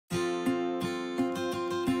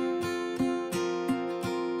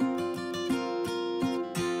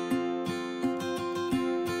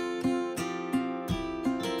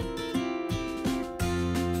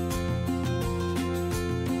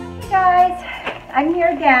I'm here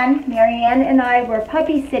again. Marianne and I were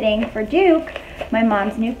puppy sitting for Duke, my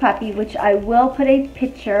mom's new puppy, which I will put a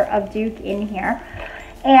picture of Duke in here.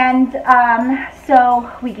 And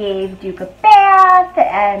so we gave Duke a bath,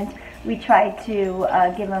 and we tried to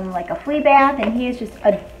give him like a flea bath, and he is just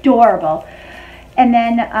adorable. And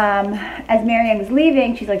then as Marianne was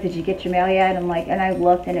leaving, she's like, "Did you get your mail yet?" And I'm like, and I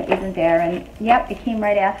looked and it wasn't there, and yep, it came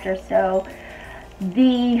right after. So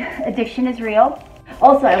the addiction is real.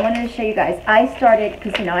 Also, I wanted to show you guys, I started,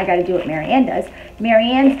 because you know I got to do what Marianne does.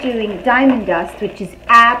 Marianne's doing diamond dust, which is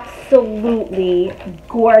absolutely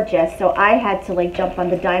gorgeous. So I had to like jump on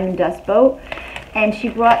the diamond dust boat, and she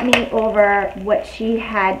brought me over what she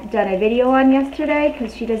had done a video on yesterday,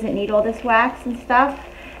 because she doesn't need all this wax and stuff,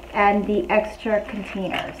 and the extra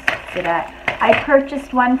containers. So that I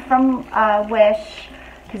purchased one from Wish,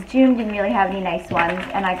 because Joom didn't really have any nice ones,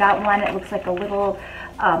 and I got one that looks like a little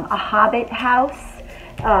a hobbit house.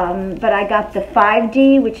 But I got the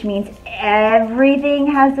 5D, which means everything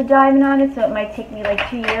has a diamond on it, so it might take me like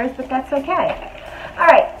 2 years, but that's okay. All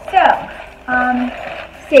right, so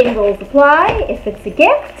same rules apply. If it's a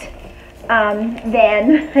gift,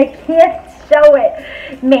 then I can't show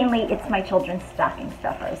it. Mainly, it's my children's stocking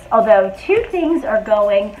stuffers. Although three things are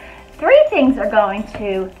going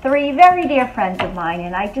to three very dear friends of mine,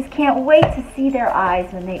 and I just can't wait to see their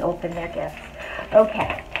eyes when they open their gifts.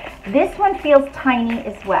 Okay. This one feels tiny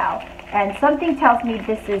as well, and something tells me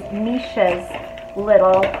this is Misha's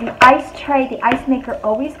little, the ice tray, the ice maker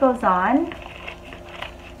always goes on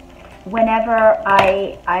whenever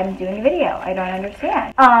I'm doing a video. I don't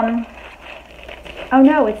understand. Oh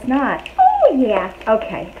no, it's not. Oh yeah,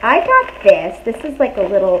 okay. I got this. This is like a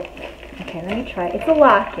little, okay, let me try. It's a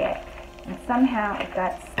locket, and somehow it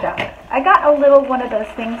got stuck. I got a little one of those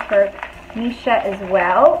things for Misha as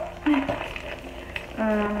well.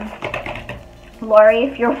 Lori,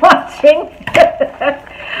 if you're watching,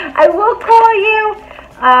 I will call you.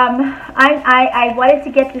 I wanted to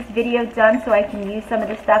get this video done so I can use some of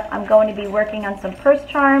the stuff. I'm going to be working on some purse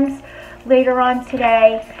charms later on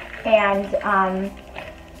today, and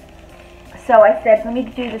so I said, let me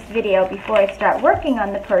do this video before I start working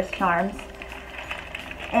on the purse charms.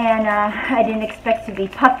 And I didn't expect to be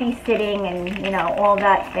puppy sitting and, you know, all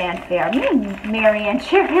that fanfare. Me and Marianne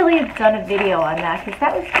should really have done a video on that, because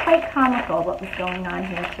that was quite comical what was going on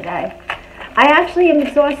here today. I actually am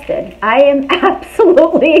exhausted. I am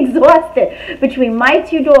absolutely exhausted. Between my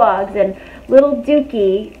two dogs and little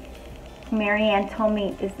Dookie, Marianne told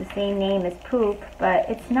me is the same name as Poop, but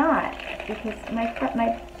it's not, because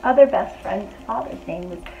my other best friend's father's name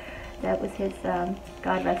was, that was his,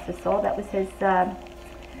 God rest his soul, that was his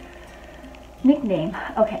nickname.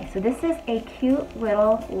 Okay, so this is a cute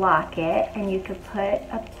little locket, and you could put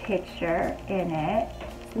a picture in it.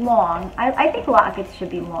 It's long. I think lockets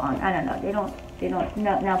should be long. I don't know. They don't.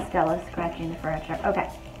 No, now Stella's scratching the furniture. Okay.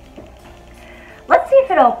 Let's see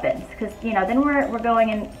if it opens, because you know, then we're going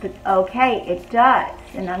in. Okay, it does,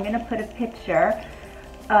 and I'm gonna put a picture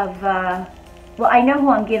of. Well, I know who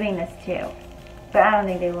I'm giving this to, but I don't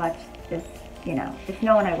think they watch this. You know, it's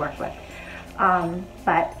no one I work with.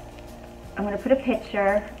 But I'm going to put a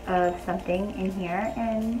picture of something in here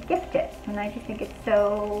and gift it. And I just think it's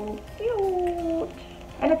so cute.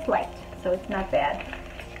 And it's light, so it's not bad.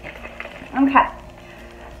 Okay.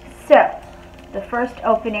 So, the first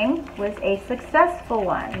opening was a successful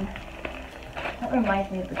one. That reminds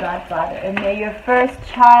me of The Godfather. And may your first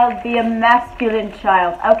child be a masculine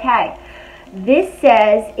child. Okay. This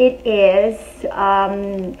says it is,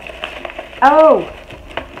 oh,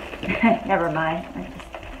 never mind.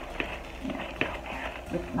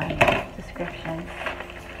 With my description.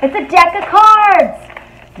 It's a deck of cards!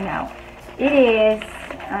 No. It is,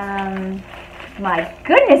 my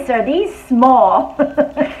goodness, are these small?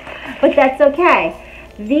 But that's okay.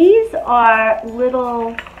 These are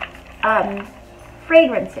little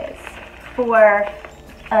fragrances for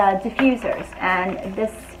diffusers, and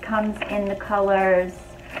this comes in the colors,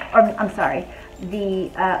 or I'm sorry,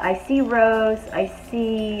 I see rose, I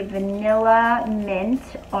see vanilla, mint,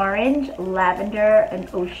 orange, lavender, and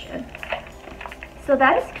ocean. So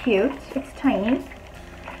that is cute. It's tiny.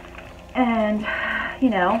 And, you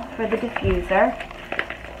know, for the diffuser.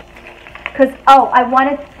 Because, oh, I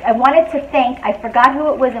wanted to thank, I forgot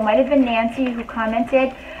who it was. It might have been Nancy who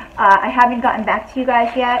commented. I haven't gotten back to you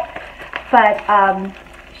guys yet. But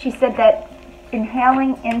she said that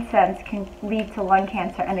inhaling incense can lead to lung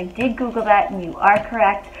cancer, and I did Google that, and you are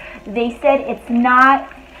correct. They said it's not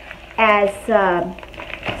as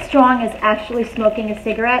strong as actually smoking a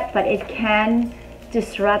cigarette, but it can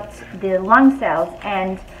disrupt the lung cells,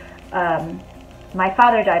 and my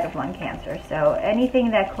father died of lung cancer, so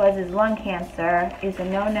anything that causes lung cancer is a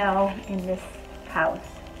no-no in this house.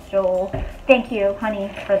 So thank you, honey,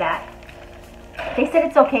 for that. They said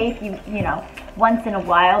it's okay if you know, once in a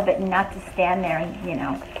while, but not to stand there and, you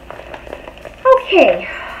know. Okay,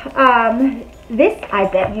 this, I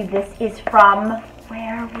bet you this is from,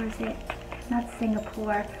 where was it? Not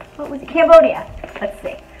Singapore. What was it? Cambodia. Let's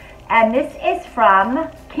see. And this is from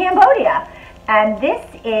Cambodia. And this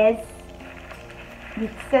is,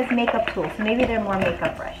 it says makeup tools. So maybe they're more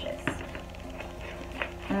makeup brushes.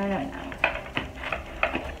 I don't know.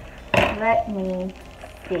 Let me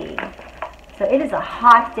see. So it is a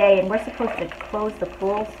hot day, and we're supposed to close the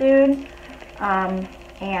pool soon. And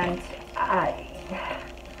I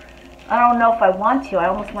don't know if I want to. I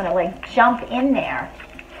almost want to like jump in there.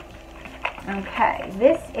 Okay,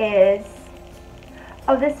 this is,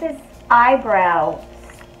 oh, this is eyebrow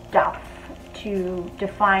stuff to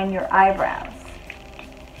define your eyebrows.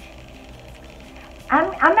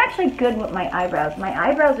 I'm actually good with my eyebrows. My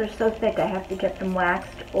eyebrows are so thick I have to get them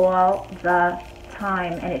waxed all the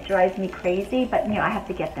time, and it drives me crazy, but you know, I have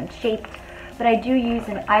to get them shaped. But I do use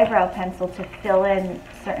an eyebrow pencil to fill in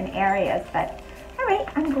certain areas. But all right,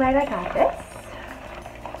 I'm glad I got this.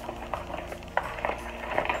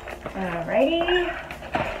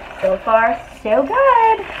 Alrighty, so far so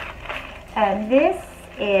good. And this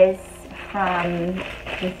is from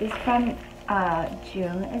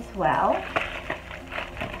Joom as well.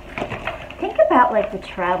 Think about like the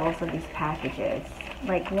travels of these packages.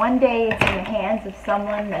 Like one day it's in the hands of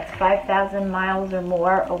someone that's 5,000 miles or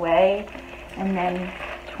more away, and then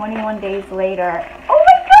 21 days later, oh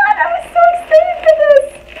my God, I was so excited for this!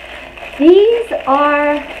 These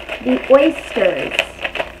are the oysters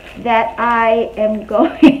that I am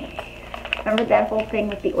going, remember that whole thing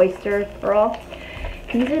with the oyster pearl?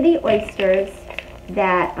 These are the oysters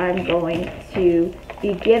that I'm going to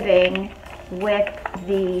be giving with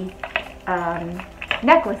the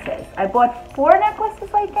necklaces. I bought 4 necklaces,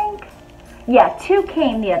 I think. Yeah, 2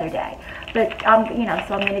 came the other day. But, you know,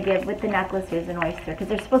 so I'm going to give with the necklaces an oyster, because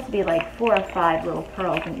there's supposed to be like 4 or 5 little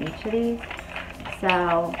pearls in each of these.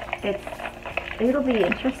 So it'll be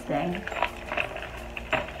interesting.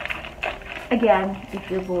 Again, if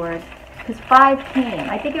you're bored. Because 5 came.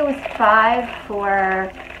 I think it was 5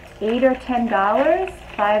 for $8 or $10.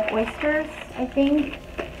 5 oysters, I think,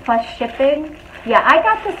 plus shipping. Yeah, I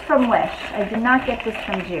got this from Wish. I did not get this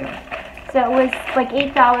from Joom. So it was like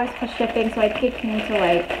 $8 for shipping, so I think it came to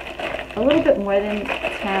like a little bit more than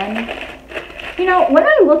 10. You know, when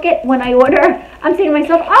I order, I'm saying to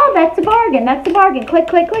myself, oh, that's a bargain, click,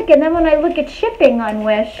 click, click. And then when I look at shipping on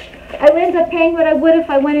Wish, I end up paying what I would if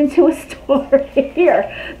I went into a store here.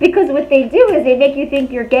 Because what they do is they make you think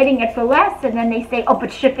you're getting it for less, and then they say, oh,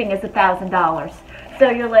 but shipping is $1,000. So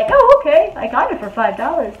you're like, oh, okay, I got it for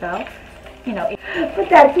 $5 though. You know, but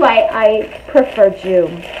that's why I prefer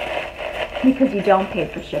Joom, because you don't pay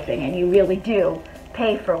for shipping, and you really do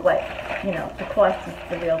pay for what, you know, the cost is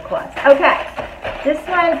the real cost. Okay,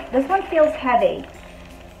 this one feels heavy.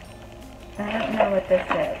 I don't know what this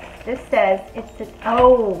is. This says this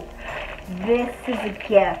is a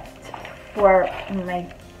gift for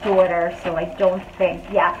my daughter, so I don't think,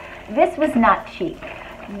 yeah, this was not cheap.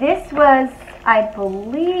 This was, I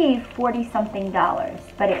believe, $40-something,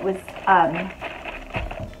 but it was,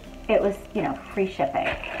 you know, free shipping.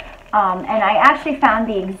 And I actually found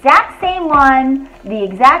the exact same one, the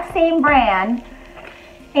exact same brand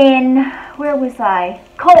in, where was I?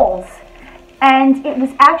 Kohl's. And it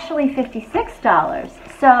was actually $56.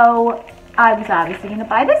 So I was obviously going to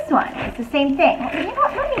buy this one. It's the same thing. You know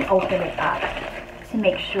what? Let me open it up to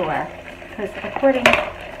make sure. Because according...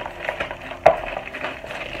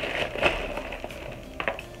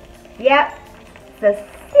 Yep, the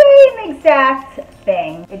same exact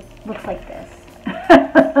thing. It looks like this.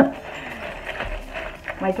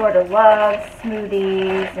 My daughter loves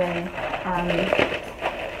smoothies, and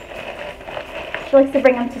she likes to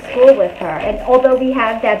bring them to school with her. And although we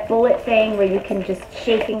have that bullet thing where you can just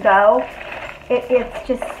shake and go, it's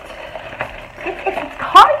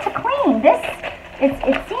hard to clean.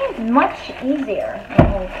 It seems much easier, the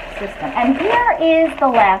whole system. And here is the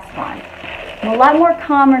last one. I'm a lot more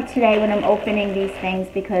calmer today when I'm opening these things,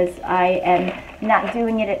 because I am not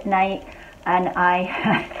doing it at night, and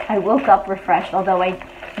I woke up refreshed, although me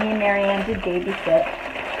and Marianne did babysit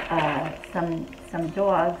some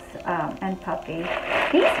dogs and puppy.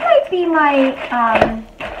 These might be my,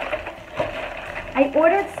 I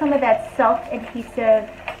ordered some of that self-adhesive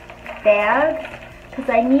bags, because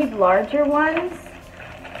I need larger ones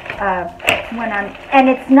and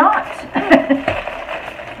it's not,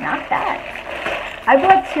 not bad. I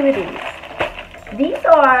bought 2 of these. These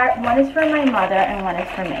are, one is for my mother and one is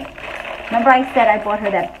for me. Remember I said I bought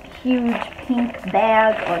her that huge pink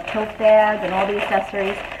bag or tote bag and all the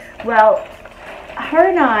accessories? Well, her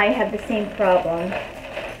and I have the same problem.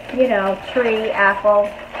 You know, tree, apple,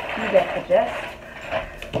 you get the gist.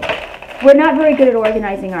 We're not very good at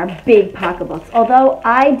organizing our big pocketbooks. Although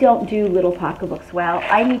I don't do little pocketbooks well,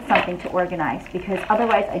 I need something to organize because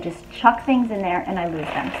otherwise I just chuck things in there and I lose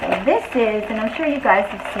them. So this is, and I'm sure you guys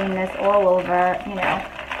have seen this all over, you know,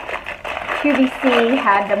 QVC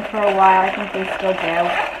had them for a while, I think they still do.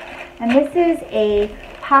 And this is a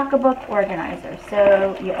pocketbook organizer.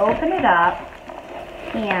 So you open it up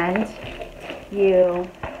and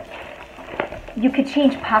you could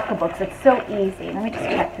change pocketbooks. It's so easy. Let me just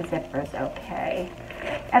check the zippers, okay.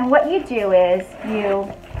 And what you do is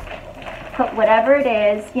you put whatever it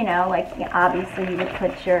is, you know, like obviously you would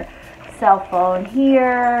put your cell phone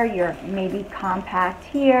here, your maybe compact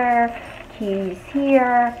here, keys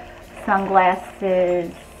here,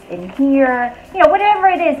 sunglasses in here, you know, whatever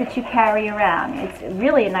it is that you carry around. It's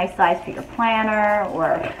really a nice size for your planner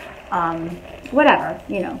or whatever,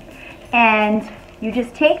 you know. And you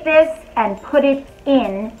just take this and put it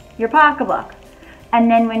in your pocketbook.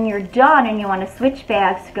 And then when you're done and you want to switch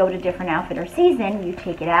bags to go to a different outfit or season, you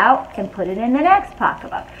take it out and put it in the next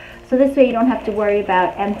pocketbook. So this way you don't have to worry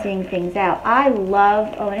about emptying things out. I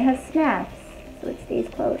love, oh, and it has snaps, so it stays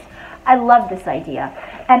closed. I love this idea.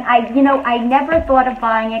 And I never thought of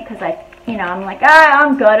buying it because I'm like,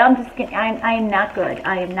 I'm good. I am not good.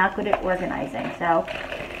 I am not good at organizing. So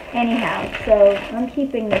anyhow, so I'm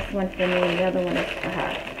keeping this one for me and the other one is for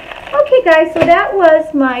her. Okay guys, so that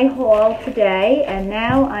was my haul today, and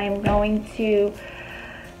now I'm going to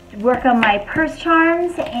work on my purse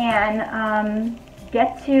charms and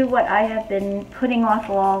get to what I have been putting off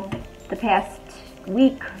all the past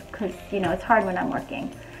week because, you know, it's hard when I'm working.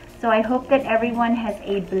 So I hope that everyone has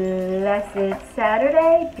a blessed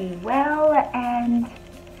Saturday. Be well, and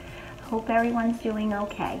hope everyone's doing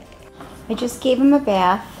okay. I just gave him a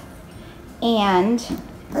bath, and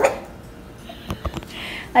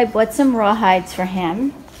I bought some rawhides for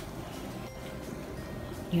him.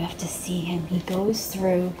 You have to see him. He goes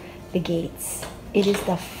through the gates. It is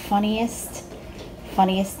the funniest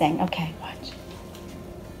thing. Okay, watch.